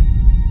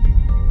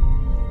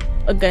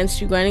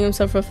against you, grinding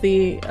himself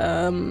roughly,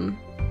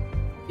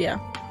 yeah.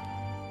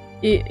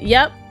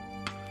 Yep.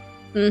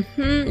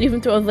 Even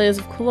through all the layers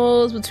of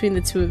clothes between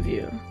the two of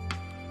you.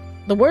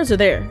 The words are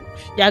there.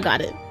 Yeah, I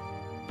got it.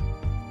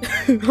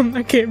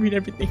 I can't read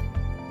everything.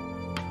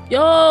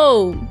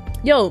 Yo,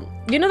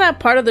 you know that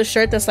part of the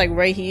shirt that's like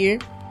right here,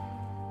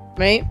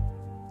 right?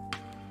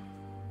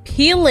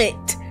 Peel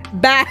it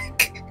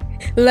back.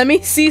 Let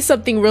me see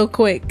something real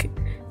quick.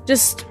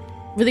 Just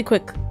really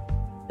quick.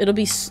 It'll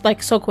be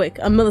like so quick,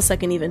 a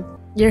millisecond even.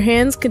 Your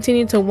hands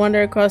continue to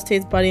wander across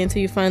Tate's body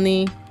until you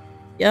finally,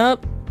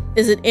 yup.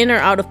 Is it in or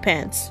out of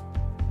pants?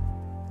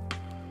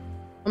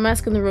 I'm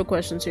asking the real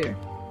questions here.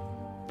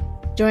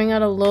 Drawing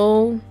out a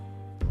low,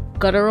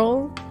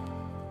 guttural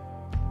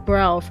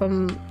growl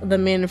from the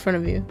man in front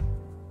of you.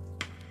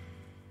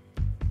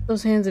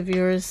 Those hands of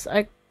yours,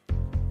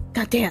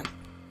 goddamn.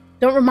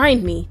 Don't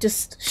remind me.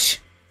 Just shh.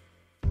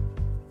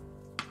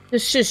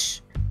 Just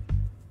shush.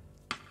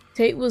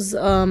 Tate was,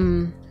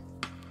 I'm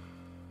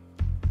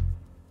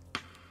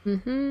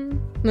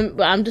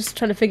just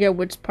trying to figure out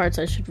which parts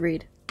I should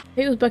read.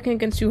 Tate was bucking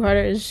against you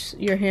harder as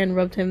your hand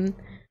rubbed him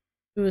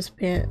to his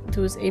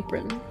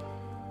apron.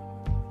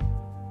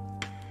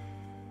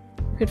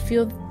 You could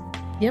feel,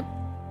 yep.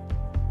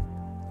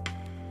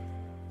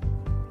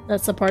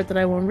 That's the part that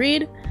I won't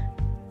read.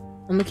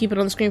 I'm gonna keep it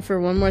on the screen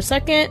for one more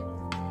second,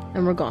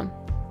 and we're gone.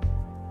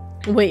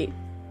 Wait.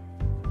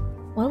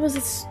 Why was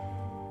it?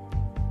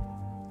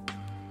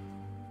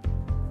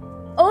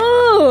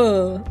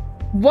 Oh!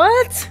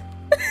 What?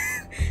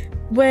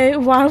 Wait,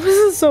 why was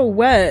it so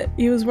wet?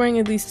 He was wearing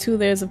at least 2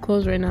 layers of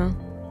clothes right now.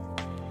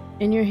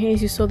 In your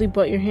haze, you slowly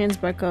butt your hands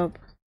back up.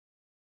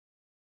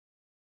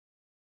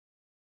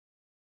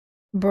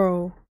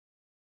 Bro.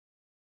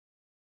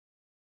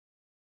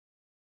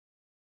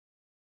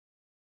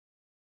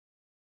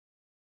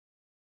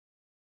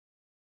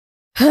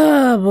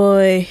 Oh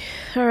boy.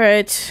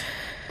 Alright.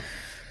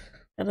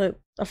 I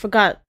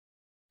forgot.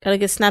 Gotta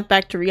get snapped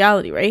back to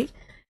reality, right?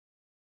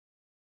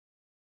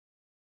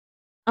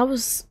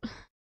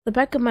 The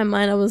back of my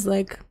mind, I was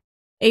like,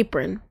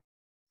 apron.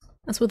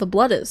 That's where the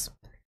blood is. Of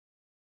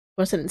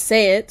course, I didn't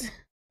say it,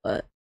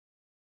 but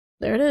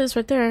there it is,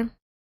 right there.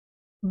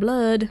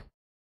 Blood.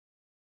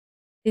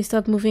 They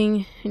stopped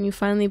moving, and you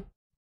finally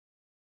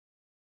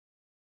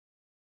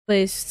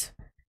placed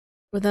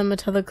where that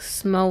metallic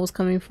smell was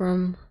coming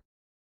from.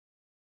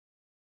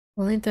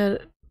 Well, ain't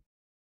that...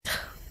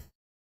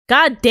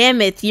 God damn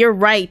it, you're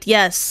right,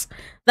 yes.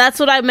 That's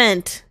what I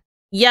meant.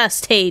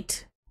 Yes,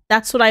 Tate.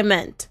 That's what I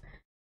meant.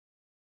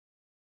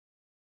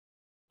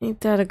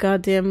 Ain't that a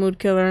goddamn mood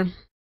killer?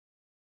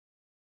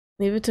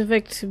 Leave it to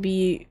Vic to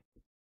be...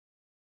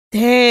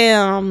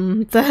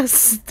 Damn,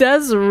 that's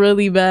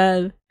really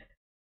bad.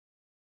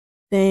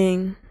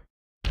 Dang.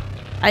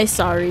 I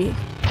sorry.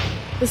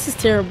 This is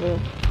terrible.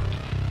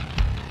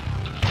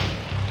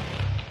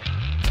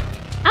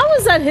 How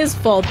was that his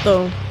fault,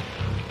 though?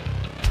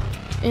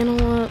 You know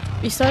what?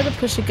 You started to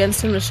push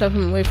against him to shove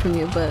him away from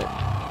you, but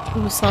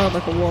he was solid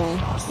like a wall.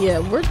 Yeah,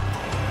 we're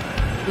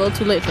a little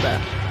too late for that.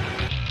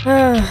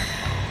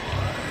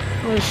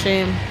 What a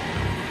shame.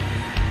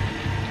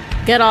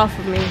 Get off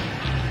of me.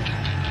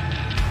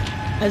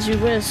 As you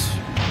wish.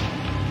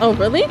 Oh,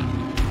 really?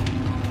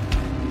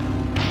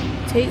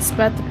 Tate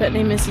spat the pet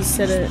name as he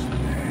said it.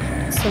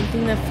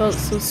 Something that felt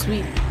so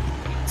sweet.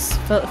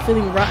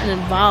 Feeling rotten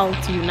and vile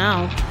to you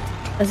now.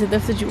 As he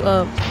lifted you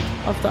up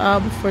off the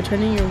aisle before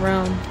turning you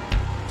around.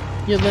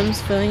 Your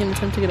limbs failing in an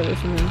attempt to get away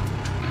from him.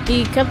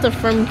 He kept a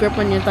firm grip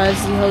on your thighs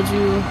as he held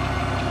you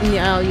in the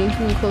aisle,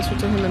 yanking you closer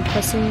to him and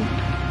pressing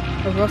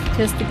a rough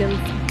kiss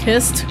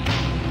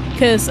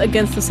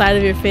against the side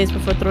of your face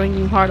before throwing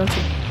you hard onto.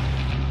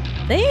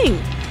 Dang!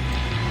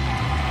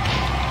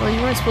 Well,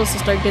 you weren't supposed to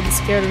start getting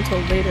scared until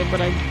later, but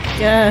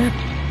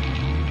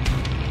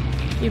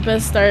you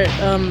best start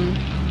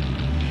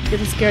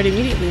getting scared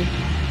immediately.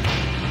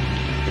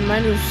 Your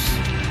mind was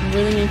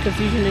reeling in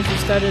confusion as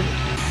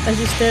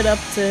you stared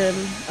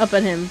up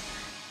at him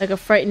like a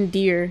frightened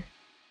deer.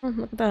 Oh,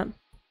 look at that.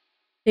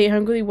 Tate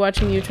hungrily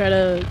watching you try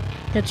to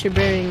catch your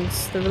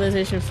bearings, the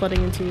realization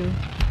flooding into you.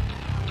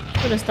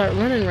 I'm gonna start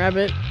running,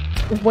 rabbit.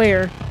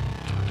 Where?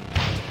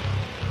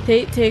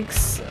 Tate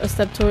takes a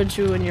step towards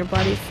you and your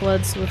body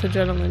floods with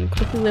adrenaline,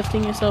 quickly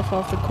lifting yourself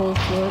off the cold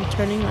floor and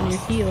turning on your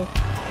heel,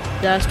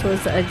 dash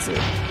towards the exit.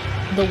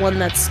 The one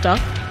that's stuck.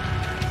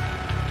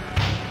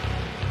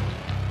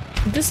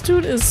 This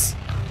dude is...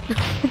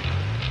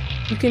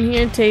 You can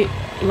hear Tate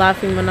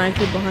laughing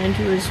maniacally behind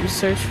you as you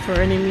search for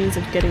any means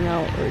of getting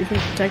out or even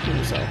protecting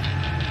yourself.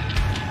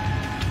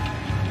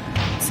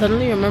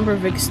 Suddenly you remember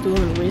Vic's stool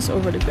and race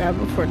over to grab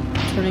it before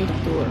turning the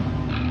door.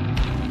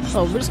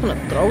 Oh, we're just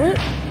gonna throw it?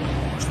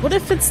 What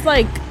if it's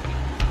like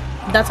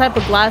that type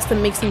of glass that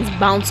makes things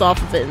bounce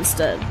off of it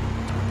instead?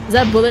 Is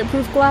that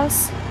bulletproof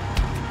glass?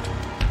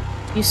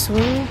 You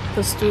swing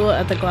the stool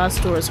at the glass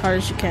door as hard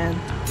as you can.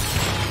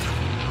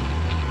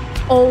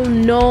 Oh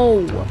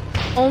no!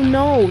 Oh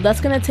no! That's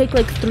gonna take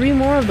like 3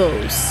 more of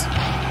those.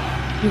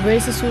 You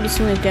raise the stool to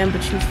swing again,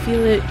 but you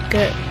feel it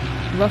get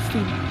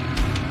roughly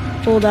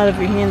pulled out of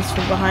your hands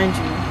from behind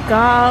you.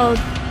 God.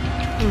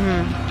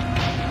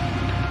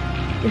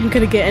 You're not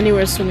gonna get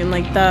anywhere swinging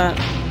like that.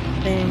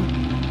 Dang.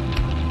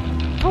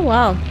 Oh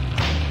wow.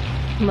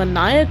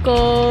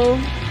 Maniacal.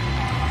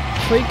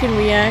 Before you can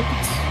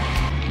react,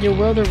 you're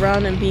whirled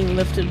around and being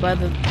lifted by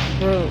the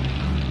throat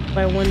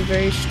by one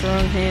very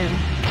strong hand.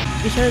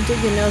 You try to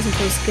dig your nails into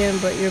the skin,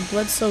 but your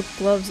blood-soaked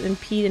gloves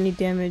impede any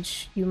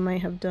damage you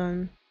might have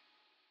done.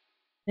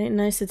 It ain't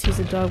nice to tease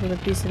a dog with a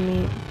piece of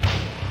meat.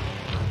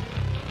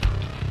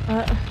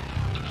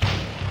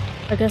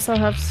 I guess I'll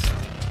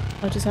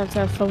just have to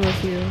have fun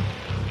with you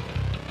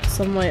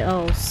some way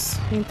else.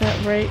 Ain't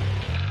that right?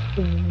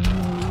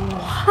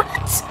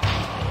 What?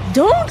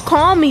 Don't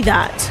call me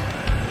that!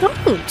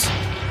 Don't!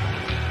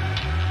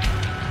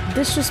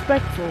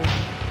 Disrespectful.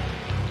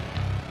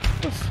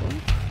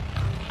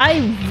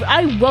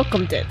 I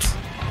welcomed it.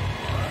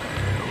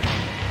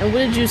 And what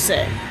did you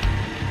say?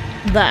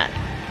 That.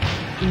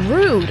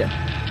 Rude!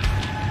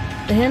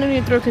 The hand on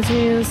your throat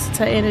continues to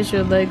tighten as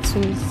your leg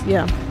swings.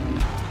 Yeah.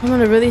 I'm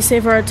gonna really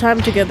save our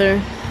time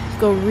together.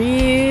 Go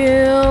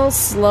real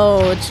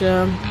slow with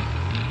ya.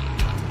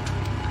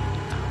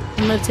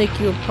 I'm gonna take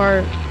you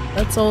apart.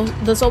 That's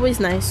always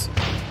nice.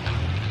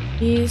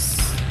 Piece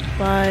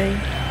by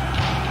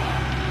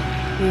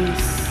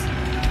piece.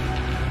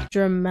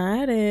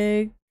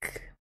 Dramatic.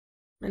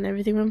 And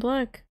everything went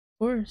black.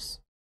 Of course.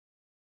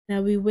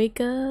 Now we wake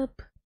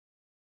up.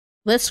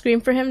 Let's scream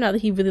for him now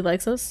that he really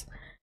likes us.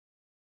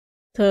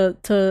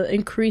 To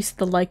increase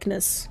the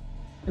likeness.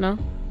 You know?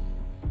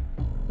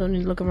 Don't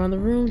need to look around the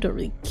room. Don't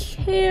really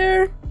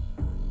care.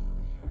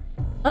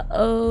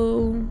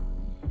 Uh-oh.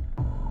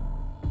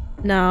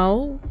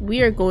 Now,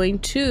 we are going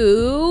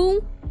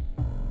to...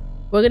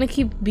 We're gonna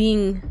keep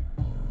being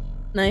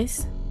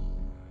nice.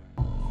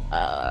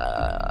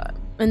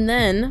 And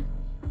then...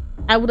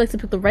 I would like to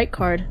pick the right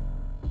card.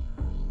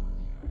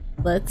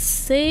 Let's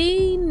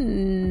say...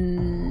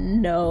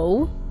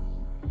 No.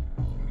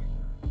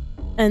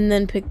 And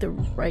then pick the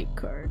right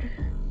card.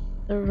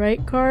 The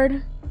right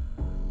card...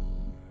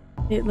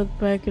 It looked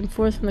back and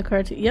forth from the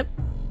card to... Yep.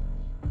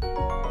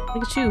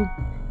 Look at you.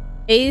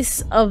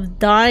 Ace of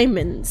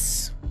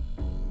Diamonds.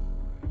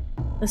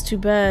 That's too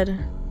bad.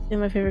 It's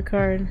my favorite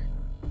card.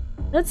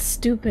 That's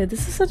stupid.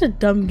 This is such a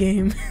dumb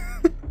game.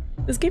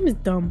 This game is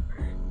dumb.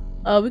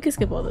 We can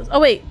skip all this. Oh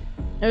wait!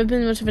 Never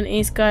been much of an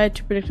ace guy.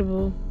 Too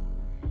predictable.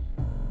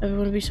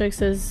 Everyone to be strike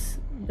says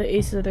the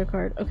aces of their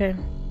card. Okay.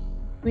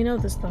 We know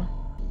this though.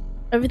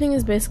 Everything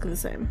is basically the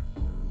same.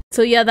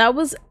 So yeah, that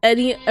was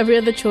every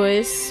other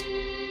choice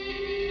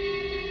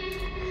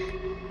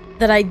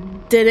that I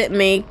didn't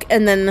make,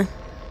 and then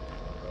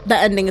the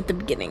ending at the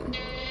beginning.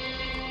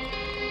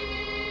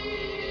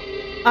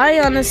 I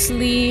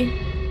honestly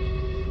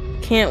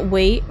can't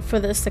wait for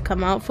this to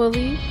come out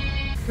fully.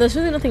 There's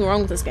really nothing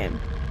wrong with this game,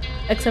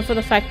 except for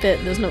the fact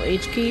that there's no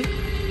H key.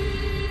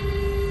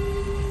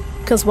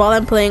 Because while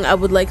I'm playing, I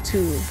would like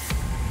to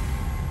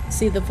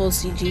see the full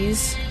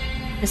CGs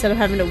instead of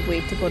having to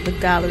wait to go to the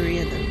gallery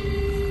and then,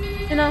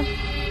 you know.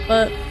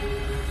 But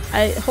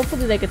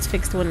hopefully that gets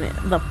fixed when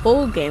the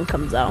full game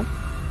comes out.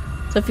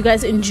 So if you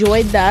guys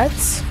enjoyed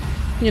that,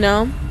 you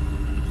know,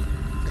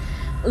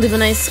 leave a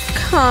nice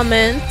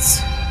comment,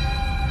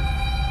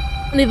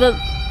 leave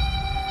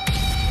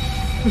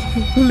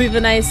a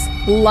nice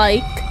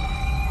like,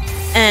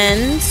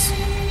 and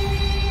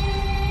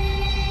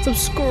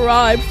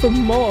subscribe for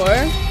more,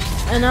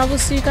 and I will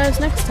see you guys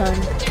next time.